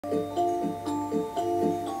Hello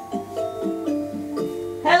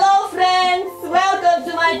friends, welcome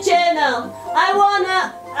to my channel. I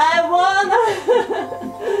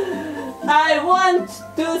want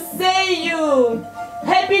to say you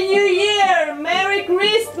Happy New Year, Merry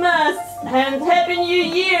Christmas and Happy New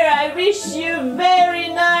Year. I wish you very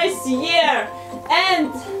nice year,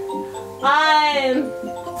 and I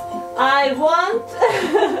want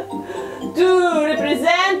to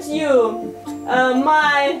represent you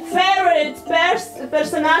my favorite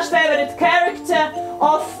personage, favorite character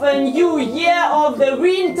of a new year, of the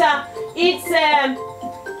winter. It's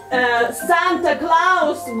Santa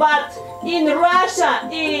Claus, but in Russia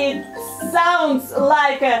it sounds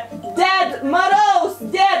like Ded Moroz,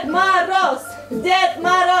 Ded Moroz, Ded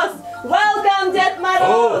Moroz. Welcome, Ded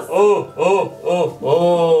Moroz. Oh.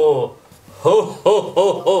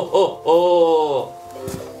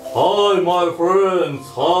 Hi, my friends.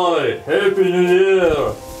 Hi. Happy New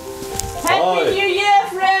Year. Happy New Year,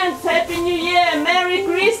 friends. Happy New Year. Merry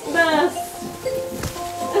Christmas.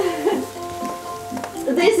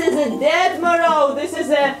 This is a Ded Moroz. This is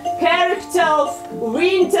a character of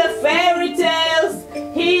winter fairy tales.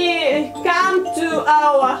 He comes to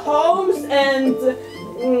our homes and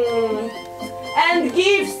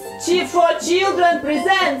gives for children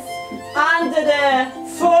presents under the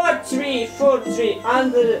fir tree,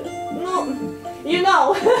 under, no, you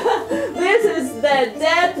know. This is the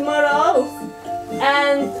Ded Moroz,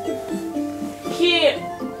 and he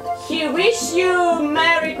wish you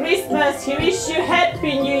Merry Christmas. He wish you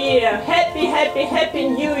Happy New Year. Happy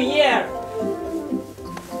New Year.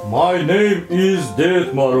 My name is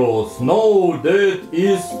Ded Moroz. No, Ded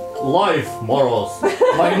is Life Moroz.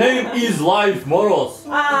 My name is Life Moroz.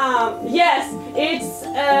 Yes, it's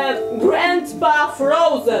Grandpa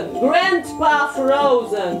Frozen. Grandpa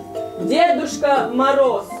Frozen. Дедушка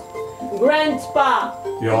Мороз. Grandpa.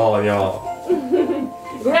 Yeah.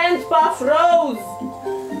 Grandpa Frozen.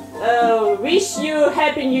 Wish you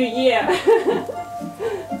Happy New Year.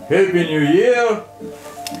 Happy New Year.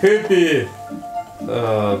 Happy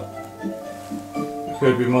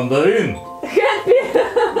Mandarin.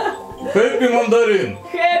 Happy Mandarin.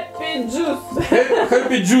 Happy Juice.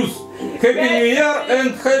 Happy Juice. Happy New Year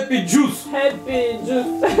and Happy Juice. Happy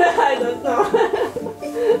Juice. I don't know.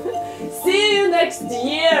 See you next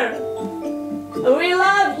year. We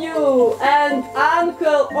love you, and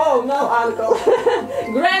Uncle, oh no Uncle,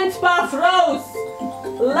 Grandpa Froze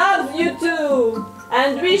loves you too,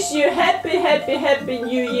 and wish you Happy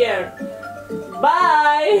New Year.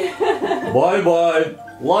 Bye. Bye.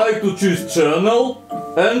 Like to Cheese channel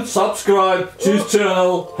and subscribe Cheese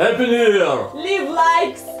channel. Happy New Year. Leave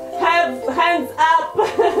likes, have hands up.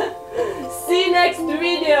 See next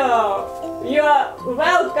video. You are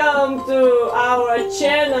welcome to our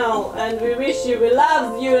channel, and we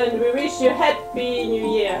love you, and we wish you Happy New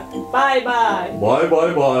Year. Bye. Bye.